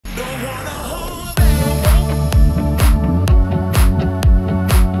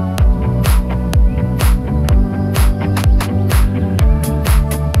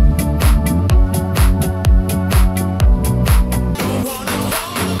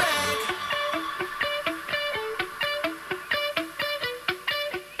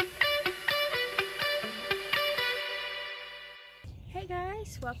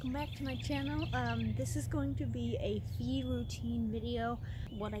Welcome back to my channel. This is going to be a feed routine video,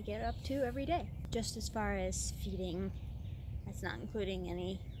 what I get up to every day. Just as far as feeding, that's not including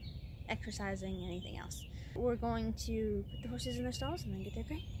any exercising, anything else. We're going to put the horses in their stalls and then get their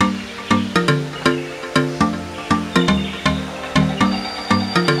grain.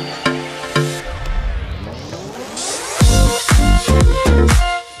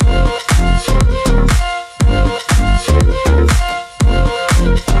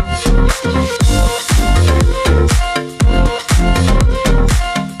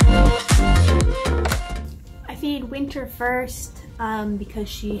 Winter first because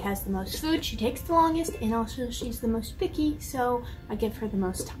she has the most food, she takes the longest, and also she's the most picky, so I give her the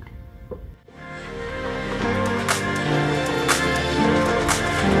most time.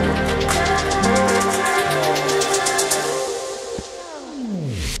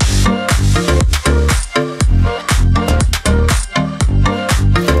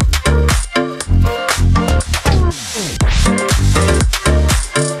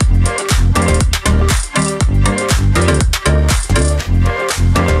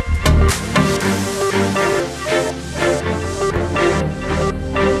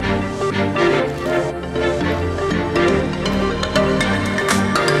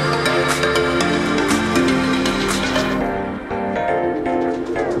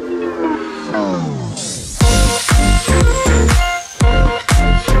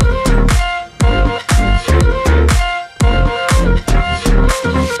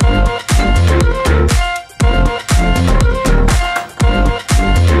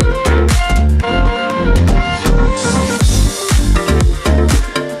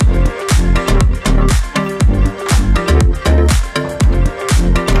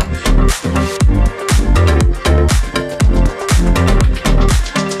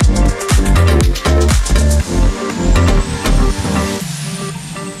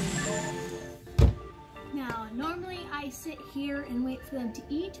 Here and wait for them to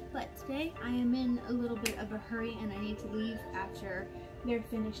eat, but today I am in a little bit of a hurry and I need to leave after they're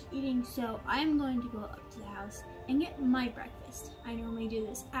finished eating, so I'm going to go up to the house and get my breakfast. I normally do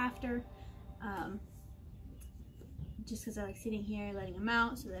this after, just because I like sitting here letting them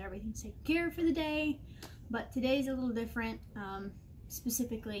out so that everything's taken care of for the day, but today's a little different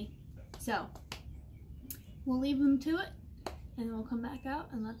specifically, so we'll leave them to it and then we'll come back out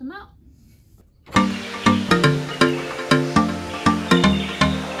and let them out.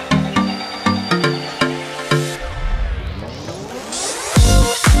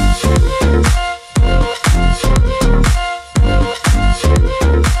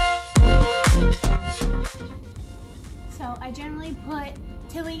 I generally put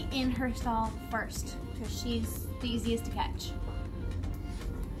Tilly in her stall first because she's the easiest to catch.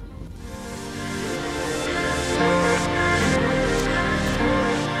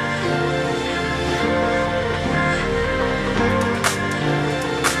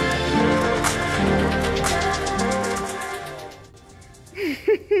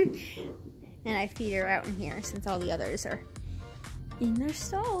 And I feed her out in here since all the others are in their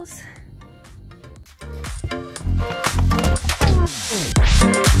stalls.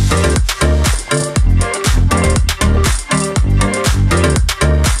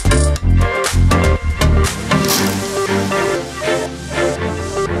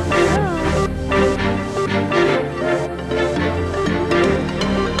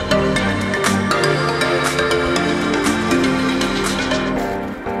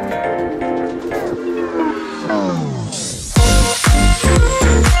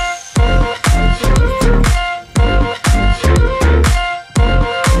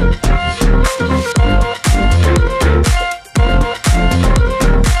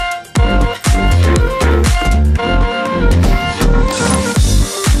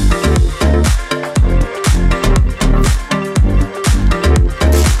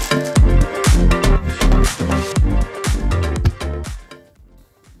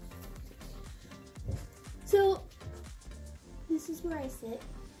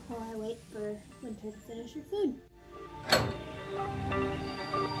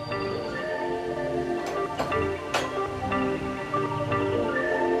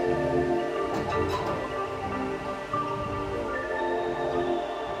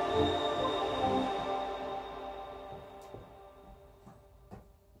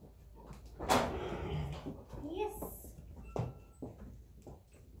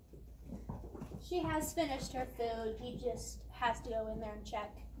 She has finished her food. He just has to go in there and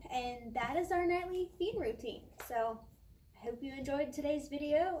check. And that is our nightly feed routine. So I hope you enjoyed today's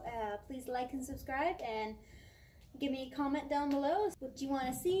video. Please like and subscribe, and give me a comment down below what you want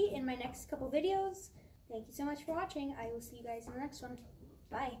to see in my next couple videos. Thank you so much for watching. I will see you guys in the next one.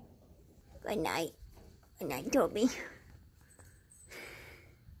 Bye. Good night. Good night, Toby.